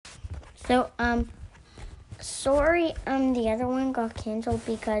So, sorry, the other one got canceled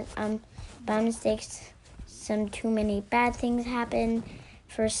because, by mistake, some too many bad things happened.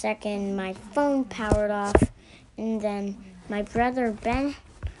 For a second, my phone powered off, and then my brother Ben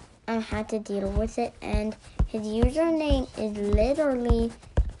had to deal with it, and his username is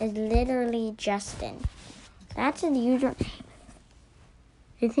literally Justin. That's his username.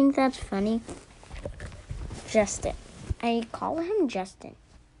 You think that's funny? Justin. I call him Justin.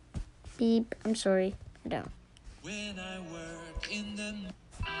 Beep. I'm sorry. I don't.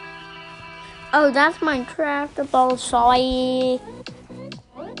 Oh, that's my craftable soy.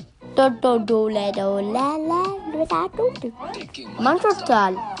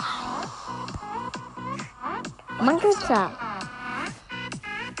 Manchester.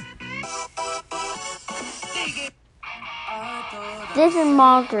 This is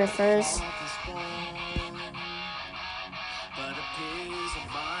Mark Rivers.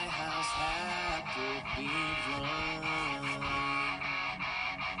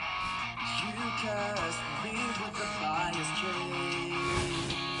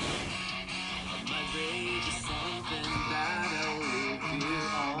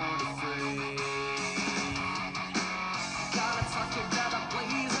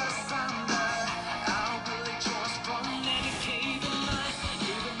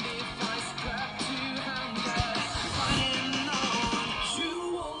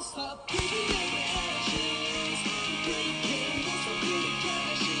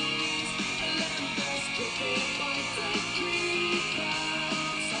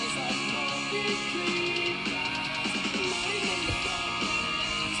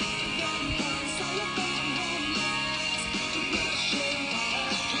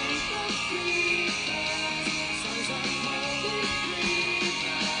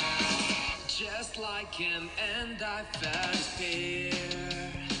 Him and I found his pair.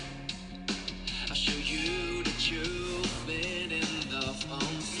 I'll show you the truth in the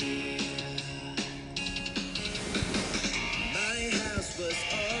unfair. My house was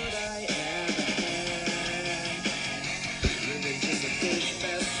all I ever had. Revenge is a big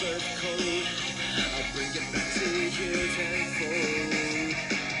fast code. I'll bring it back to you tenfold.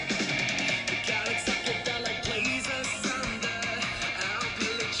 The galaxy could die like blazes asunder. I'll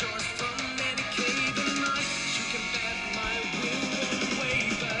pillage yours from any cave and night. You can bet my will won't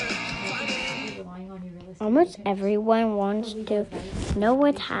waver. Almost everyone wants to know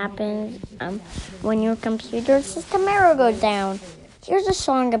what happens when your computer system error goes down. Here's a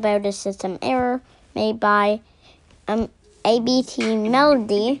song about a system error made by ABT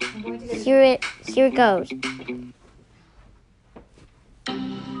Melody. Here it goes.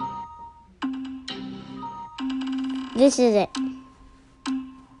 This is it.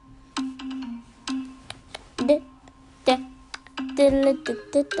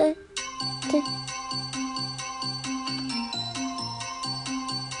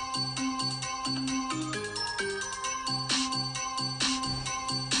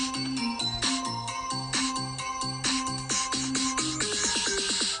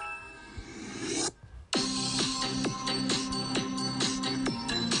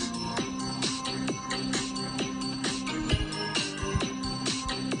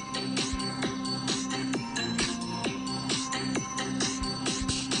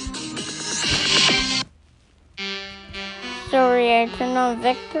 Sorry, I turned on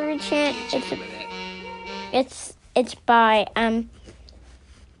Victory Chant. It's by I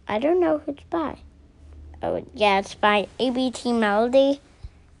don't know who it's by. Oh yeah, it's by ABT Melody.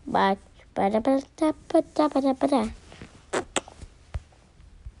 But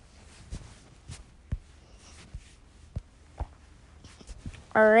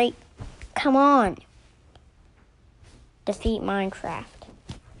alright, come on. Defeat Minecraft.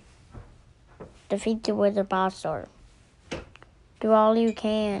 Defeat the Wither Boss Sword. Do all you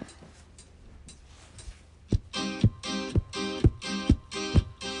can.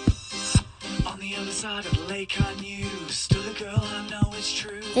 On the other side of the lake I knew stood a girl I know it's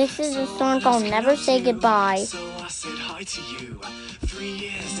true. This is a song called Never Say Goodbye. So I said hi to you. 3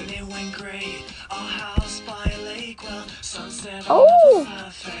 years and it went great. Our house by a lake, well, sunset on a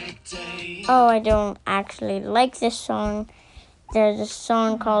perfect day. Oh, I don't actually like this song. There's a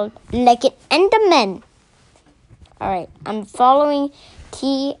song called Like It Enderman. Alright, I'm following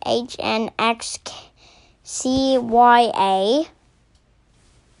THNXCYA.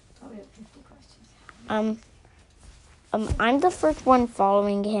 I'm the first one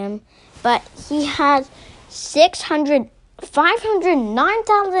following him, but he has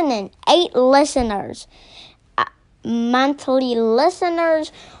 509,008 listeners. Monthly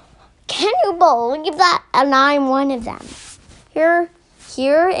listeners. Can you believe that? And I'm one of them. Here's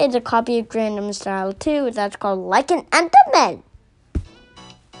Here is a copy of Gangnam Style 2 that's called Like an Enderman.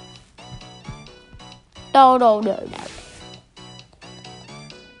 No.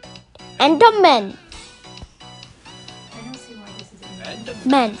 Enderman. I don't see why this is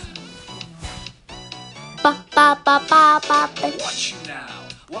Men. Watch you now.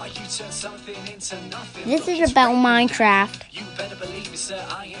 Why you turn something into nothing? This is about Minecraft. You better believe me, sir.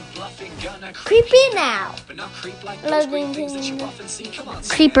 I ain't bluffing. Gonna Creepy now. but not creep like those Loving green things that you often see. Come on,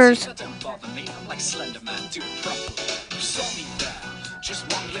 Creepers. don't bother me. I'm like Slender Man, do it properly. You saw me there.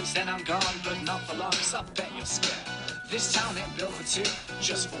 Just one glimpse, then I'm gone, but not for long. 'Cause I bet you're scared. This town ain't built for two,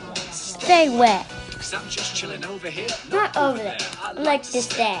 just for one. Stay wet. 'Cause I'm just chilling over here, Not over there. I Like this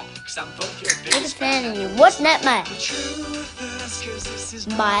there. 'Cause I'm both your Big biggest fan of you. What's that, man? truth is, 'cause this is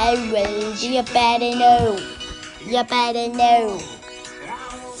My world, you better know. You better know.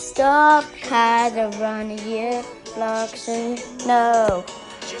 Stop kind of running your blocks and no.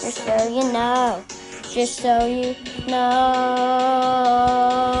 Just so you know. Just so you know.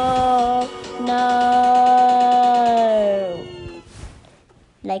 No.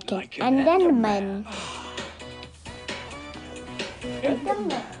 Like an Enderman.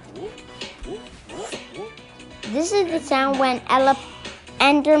 This is the sound when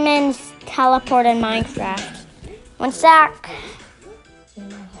Endermans teleport in Minecraft. One sec.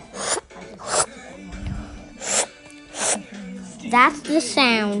 That's the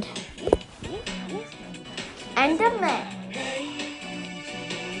sound. Enderman.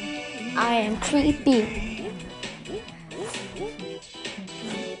 I am creepy.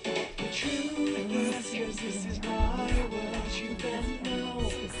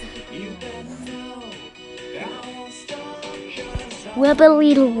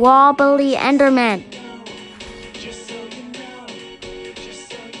 Wibbly wobbly Enderman.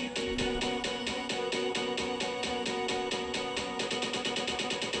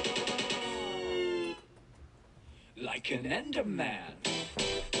 like an Enderman.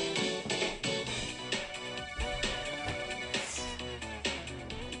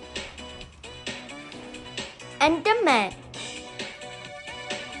 Enderman.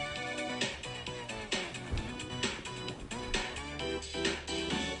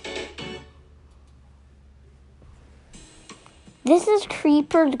 This is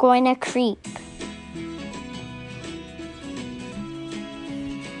Creeper going to creep.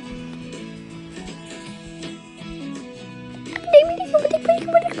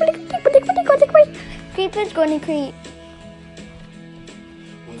 Creeper's going to creep.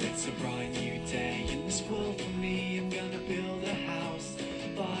 Well, it's a bright new day in this world for me. I'm gonna build a house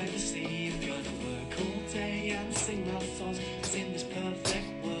by the sea. I'm gonna work all day and sing my songs. 'Cause in this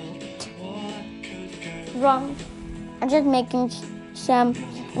perfect world, what could go Wrong. I'm just making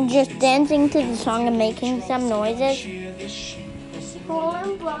just dancing to the song and making some noises. Cheer this sheep or some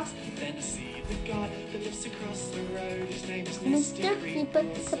Rolling block. Then I see the guy that lives across the road. His name is Mr. Creeper,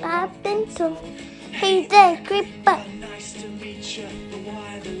 'cause I've been told. Hey there, Creeper. Nice to meet you, but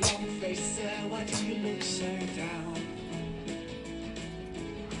why the long face, sir? Why do you look so down?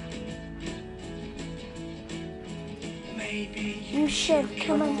 Maybe You should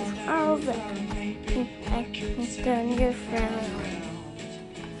come on over. I can turn your frown.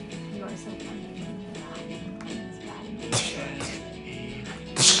 You are so funny.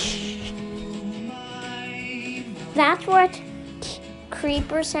 That's what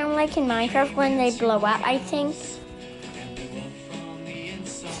creepers sound like in Minecraft when they blow up, I think. and the love from the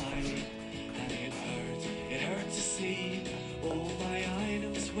inside, and it hurt to see all my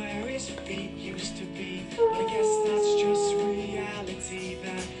items where his feet used to be. I guess that's just reality.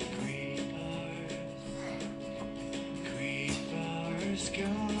 That creepers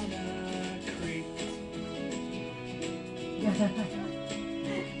gonna creep.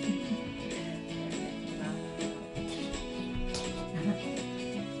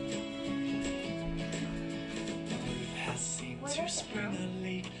 Has seemed to spring a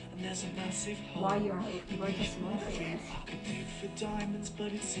leak, and there's a massive hole. Why you are just smiling? I could dig for diamonds,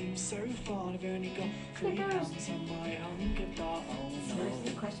 but it seems so far. I've only got 3 pounds on my hunger bar. Oh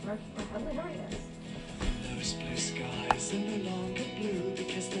Seriously, no. question mark? What the hell is this? Those blue skies are no longer blue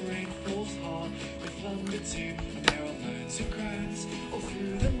because the rain falls hard with thunder too. And there are moans and groans all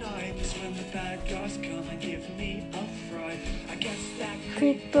through the night. That's when the bad guys come and give me a fright. I guess that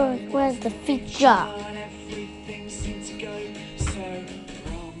Creeper was the feature. and everything seemed to go so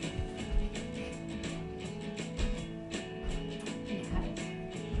wrong.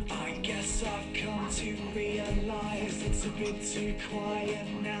 I guess I've come to realize it's a bit too quiet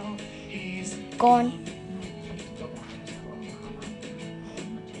now. He's Gone.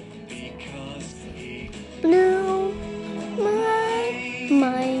 because he Blue my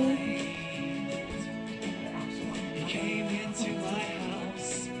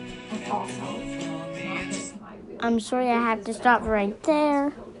I'm sorry I have to stop right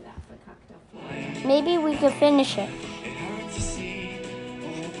there. Maybe we could finish it. Hard to see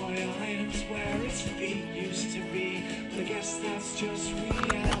all my items where its feet used to be. I guess that's just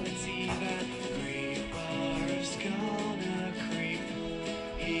reality. That creeper's gonna creep.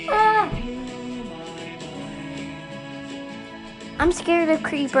 He blew my mind. I'm scared of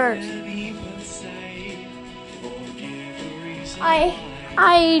creepers. People say, forgive the reason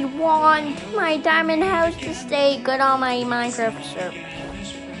I want my diamond house to stay good on my Minecraft server.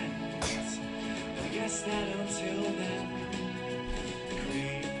 as friends. I guess that until then,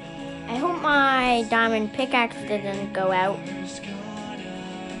 I hope my diamond pickaxe didn't go out. creeper's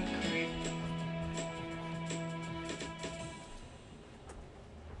gonna creep.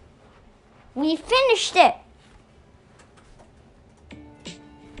 We finished it!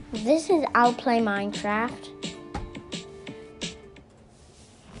 This is Outplay Minecraft.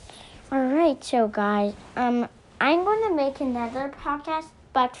 Alright, so guys, I'm gonna make another podcast,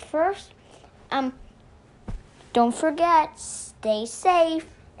 but first, don't forget, stay safe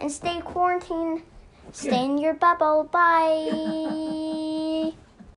and stay quarantined. Stay in your bubble. Bye.